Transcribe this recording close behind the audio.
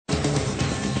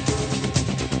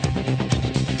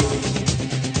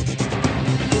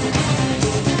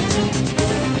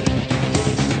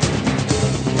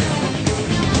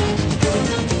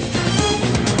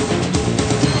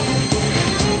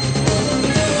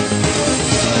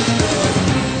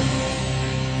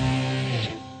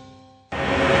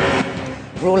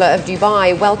Ruler of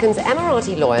Dubai welcomes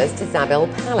Emirati lawyers to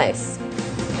Zabil Palace.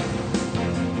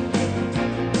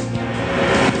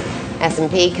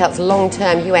 S&P cuts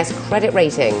long-term US credit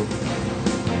rating.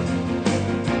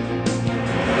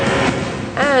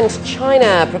 And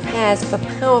China prepares for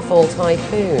powerful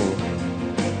typhoon.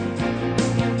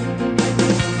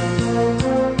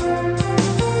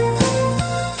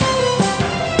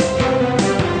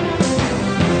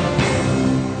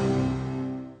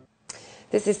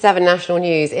 This is 7 National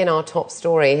News. In our top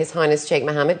story, His Highness Sheikh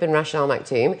Mohammed bin Rashid Al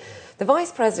Maktoum, the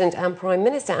Vice President and Prime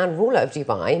Minister and ruler of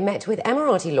Dubai, met with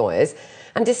Emirati lawyers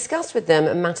and discussed with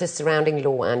them matters surrounding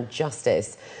law and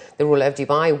justice. The ruler of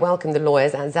Dubai welcomed the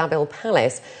lawyers at Zabil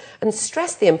Palace and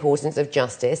stressed the importance of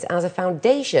justice as a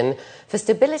foundation for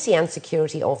stability and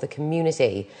security of the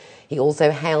community. He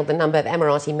also hailed the number of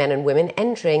Emirati men and women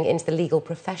entering into the legal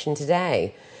profession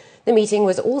today. The meeting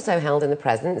was also held in the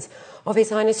presence of His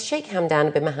Highness Sheikh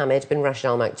Hamdan bin Mohammed bin Rashid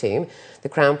Al Maktoum, the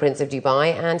Crown Prince of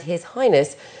Dubai, and His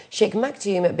Highness Sheikh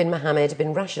Maktoum bin Mohammed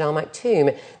bin Rashid Al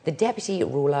Maktoum, the Deputy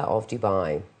Ruler of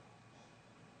Dubai.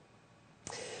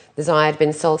 The Zayed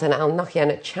bin Sultan Al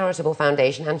Nahyan Charitable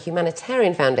Foundation and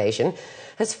Humanitarian Foundation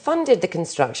has funded the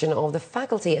construction of the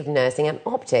Faculty of Nursing and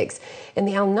Optics in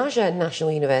the Al Najah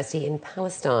National University in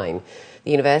Palestine.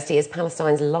 The university is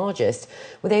Palestine's largest,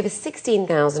 with over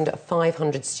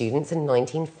 16,500 students and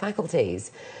 19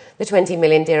 faculties. The 20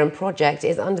 million dirham project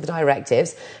is under the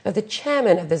directives of the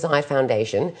chairman of the Zayed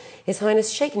Foundation, His Highness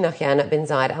Sheikh Nahyan bin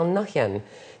Zayed Al Nahyan.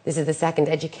 This is the second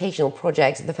educational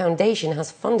project the foundation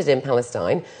has funded in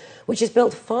Palestine, which has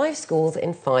built 5 schools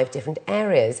in 5 different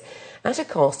areas at a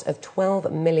cost of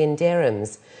 12 million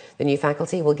dirhams. The new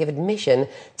faculty will give admission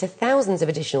to thousands of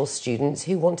additional students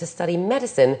who want to study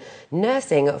medicine,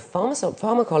 nursing,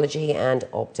 pharmacology and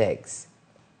optics.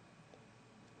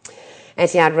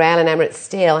 Etihad Rail and Emirates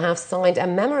Steel have signed a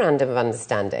memorandum of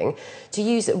understanding to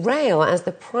use rail as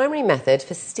the primary method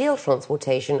for steel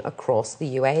transportation across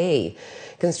the UAE.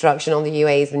 Construction on the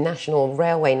UAE's national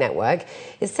railway network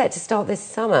is set to start this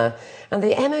summer, and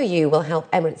the MOU will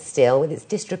help Emirates Steel with its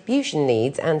distribution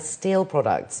needs and steel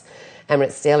products.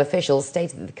 Emirates Steel officials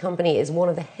stated that the company is one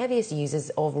of the heaviest users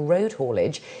of road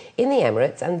haulage in the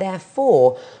Emirates, and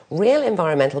therefore real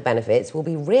environmental benefits will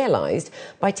be realised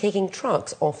by taking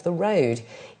trucks off the road,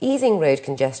 easing road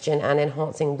congestion and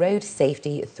enhancing road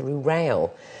safety through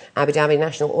rail. Abu Dhabi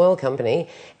National Oil Company,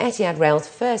 Etihad Rail's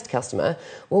first customer,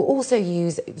 will also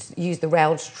use the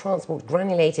rail to transport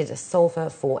granulated sulphur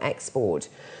for export.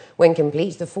 When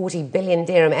complete, the 40 billion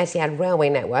dirham Etihad railway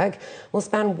network will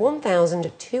span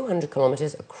 1,200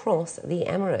 kilometres across the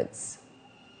Emirates.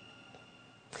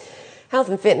 Health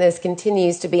and fitness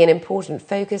continues to be an important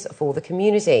focus for the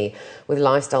community. With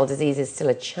lifestyle diseases still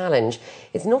a challenge,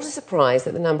 it's not a surprise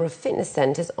that the number of fitness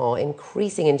centres are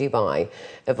increasing in Dubai.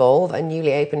 Evolve, a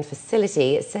newly opened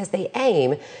facility, says they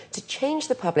aim to change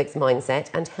the public's mindset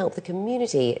and help the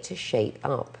community to shape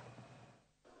up.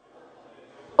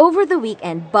 Over the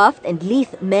weekend, buffed and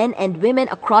lithe men and women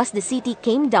across the city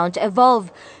came down to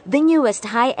Evolve, the newest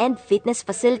high-end fitness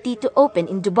facility to open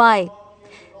in Dubai.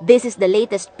 This is the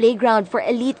latest playground for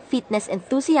elite fitness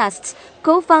enthusiasts,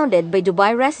 co-founded by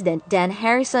Dubai resident Dan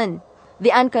Harrison.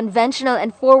 The unconventional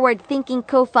and forward-thinking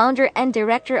co-founder and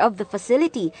director of the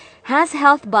facility has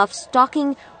health buffs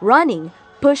talking, running,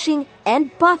 pushing,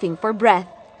 and buffing for breath.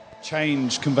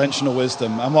 Change conventional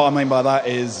wisdom, and what I mean by that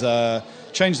is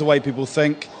change the way people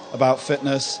think about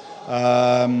fitness.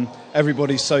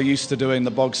 Everybody's so used to doing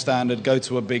the bog standard, go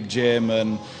to a big gym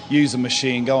and use a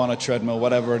machine, go on a treadmill,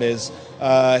 whatever it is.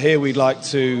 Here we'd like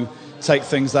to take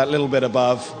things that little bit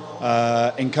above,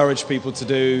 encourage people to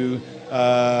do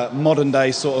modern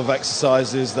day sort of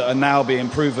exercises that are now being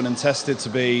proven and tested to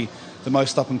be the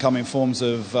most up and coming forms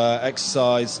of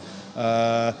exercise,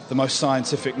 the most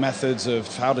scientific methods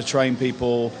of how to train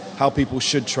people, how people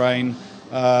should train.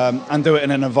 And do it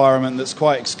in an environment that's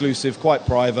quite exclusive, quite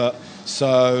private,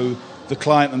 so the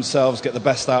client themselves get the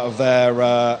best out of their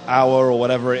hour or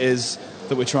whatever it is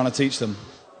that we're trying to teach them.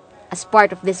 As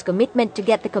part of this commitment to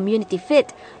get the community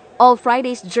fit, all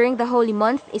Fridays during the Holy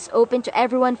Month is open to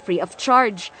everyone free of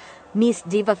charge. Miss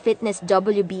Diva Fitness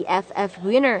WBFF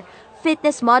winner,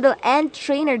 fitness model and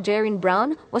trainer Darren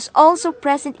Brown was also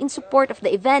present in support of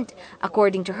the event.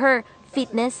 According to her,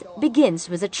 fitness begins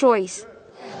with a choice.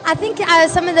 I think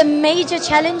some of the major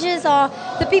challenges are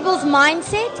the people's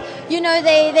mindset. You know,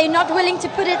 they're not willing to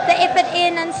put the effort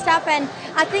in and stuff. And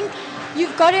I think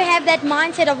you've got to have that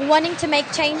mindset of wanting to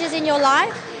make changes in your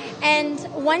life. And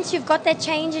once you've got that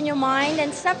change in your mind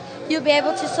and stuff, you'll be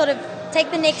able to sort of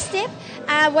take the next step.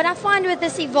 What I find with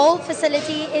this Evolve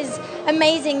facility is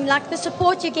amazing, like the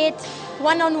support you get,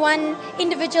 one-on-one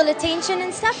individual attention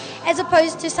and stuff, as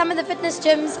opposed to some of the fitness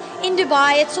gyms in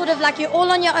Dubai. It's sort of like you're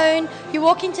all on your own. You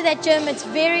walk into that gym, it's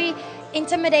very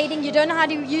intimidating. You don't know how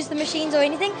to use the machines or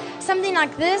anything. Something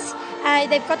like this,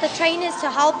 they've got the trainers to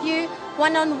help you,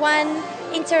 one-on-one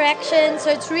interaction,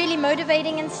 so it's really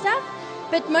motivating and stuff.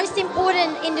 But most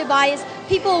important in Dubai is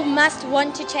people must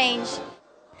want to change.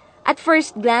 At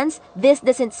first glance, this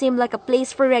doesn't seem like a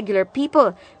place for regular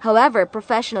people. However,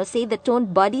 professionals say the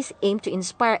toned bodies aim to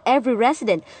inspire every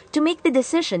resident to make the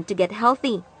decision to get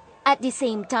healthy. At the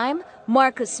same time,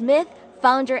 Marcus Smith,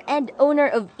 founder and owner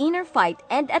of Inner Fight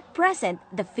and at present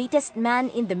the fittest man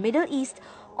in the Middle East,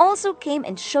 also came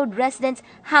and showed residents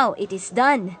how it is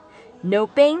done. No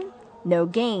pain, no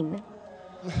gain.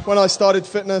 When I started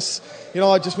fitness,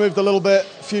 I just moved a little bit,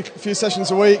 few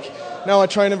sessions a week. Now I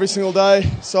train every single day.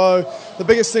 So the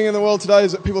biggest thing in the world today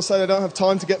is that people say they don't have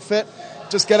time to get fit.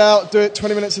 Just get out, do it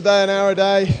 20 minutes a day, an hour a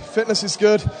day. Fitness is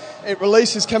good. It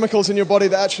releases chemicals in your body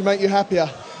that actually make you happier.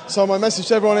 So my message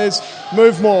to everyone is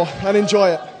move more and enjoy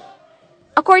it.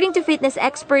 According to fitness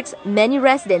experts, many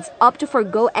residents opt to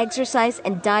forgo exercise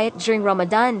and diet during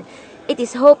Ramadan. It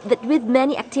is hoped that with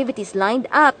many activities lined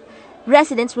up,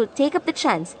 residents will take up the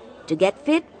chance to get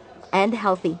fit and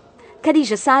healthy.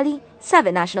 Khadija Sali,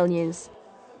 7 National News.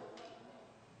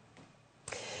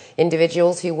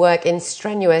 Individuals who work in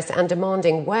strenuous and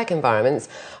demanding work environments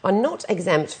are not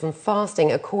exempt from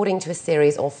fasting according to a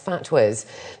series of fatwas.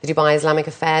 The Dubai Islamic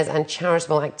Affairs and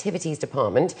Charitable Activities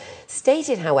Department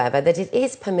stated, however, that it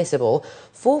is permissible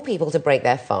for people to break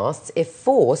their fasts if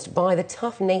forced by the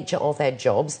tough nature of their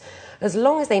jobs, as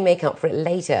long as they make up for it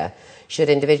later. Should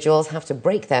individuals have to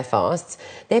break their fasts,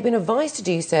 they've been advised to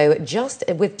do so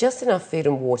with just enough food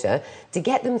and water to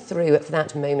get them through for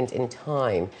that moment in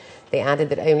time. They added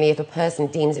that only if a person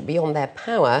deems it beyond their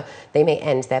power, they may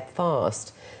end their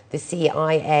fast. The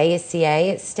CIA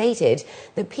stated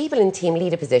that people in team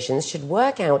leader positions should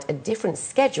work out a different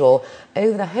schedule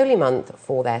over the holy month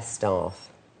for their staff.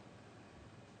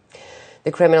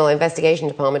 The Criminal Investigation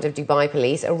Department of Dubai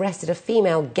Police arrested a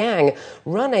female gang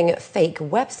running fake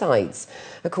websites.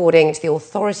 According to the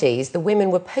authorities, the women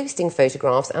were posting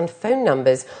photographs and phone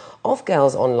numbers of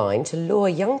girls online to lure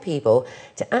young people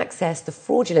to access the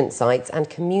fraudulent sites and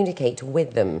communicate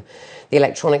with them. The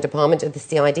electronic department of the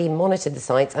CID monitored the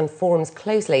sites and forums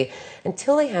closely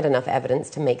until they had enough evidence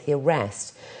to make the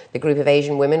arrest. The group of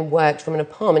Asian women worked from an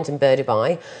apartment in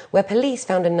Dubai, where police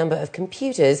found a number of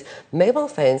computers, mobile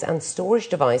phones and storage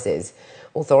devices.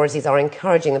 Authorities are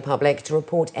encouraging the public to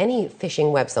report any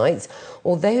phishing websites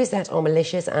or those that are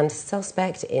malicious and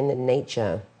suspect in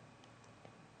nature.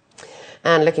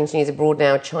 And looking to news abroad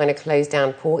now, China closed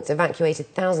down ports,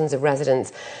 evacuated thousands of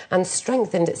residents and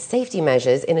strengthened safety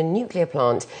measures in a nuclear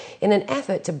plant in an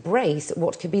effort to brace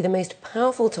what could be the most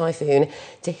powerful typhoon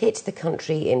to hit the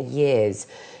country in years.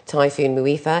 Typhoon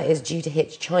Muifa is due to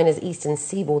hit China's eastern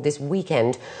seaboard this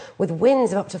weekend with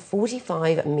winds of up to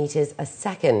 45 metres a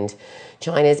second.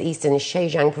 China's eastern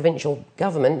Zhejiang provincial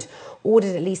government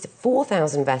ordered at least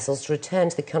 4,000 vessels to return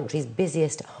to the country's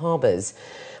busiest harbours.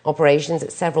 Operations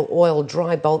at several oil,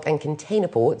 dry bulk and container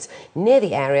ports near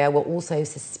the area were also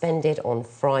suspended on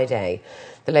Friday.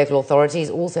 The local authorities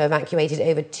also evacuated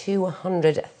over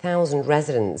 200,000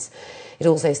 residents. It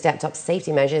also stepped up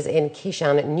safety measures in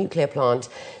Kishan nuclear plant,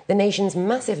 the nation's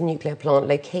massive nuclear plant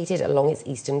located along its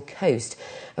eastern coast,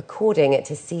 according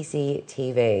to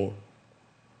CCTV.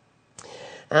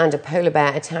 And a polar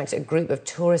bear attacked a group of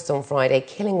tourists on Friday,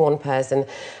 killing one person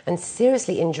and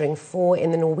seriously injuring 4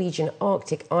 in the Norwegian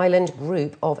Arctic island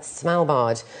group of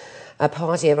Svalbard. A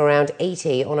party of around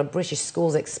 80 on a British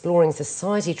Schools Exploring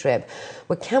Society trip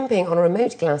were camping on a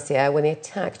remote glacier when the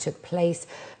attack took place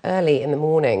early in the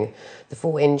morning. The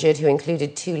 4 injured, who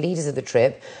included 2 leaders of the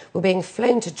trip, were being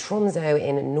flown to Tromsø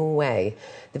in Norway.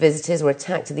 The visitors were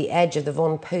attacked at the edge of the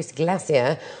Von Post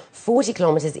Glacier, 40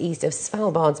 kilometres east of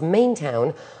Svalbard's main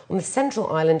town on the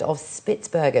central island of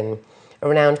Spitsbergen. A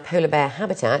renowned polar bear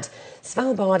habitat,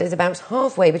 Svalbard is about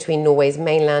halfway between Norway's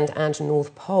mainland and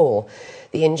North Pole.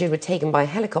 The injured were taken by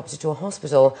helicopter to a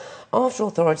hospital after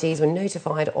authorities were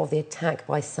notified of the attack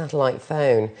by satellite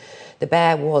phone. The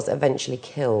bear was eventually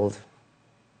killed.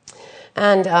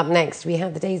 And up next, we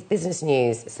have the day's business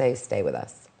news, so stay with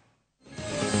us.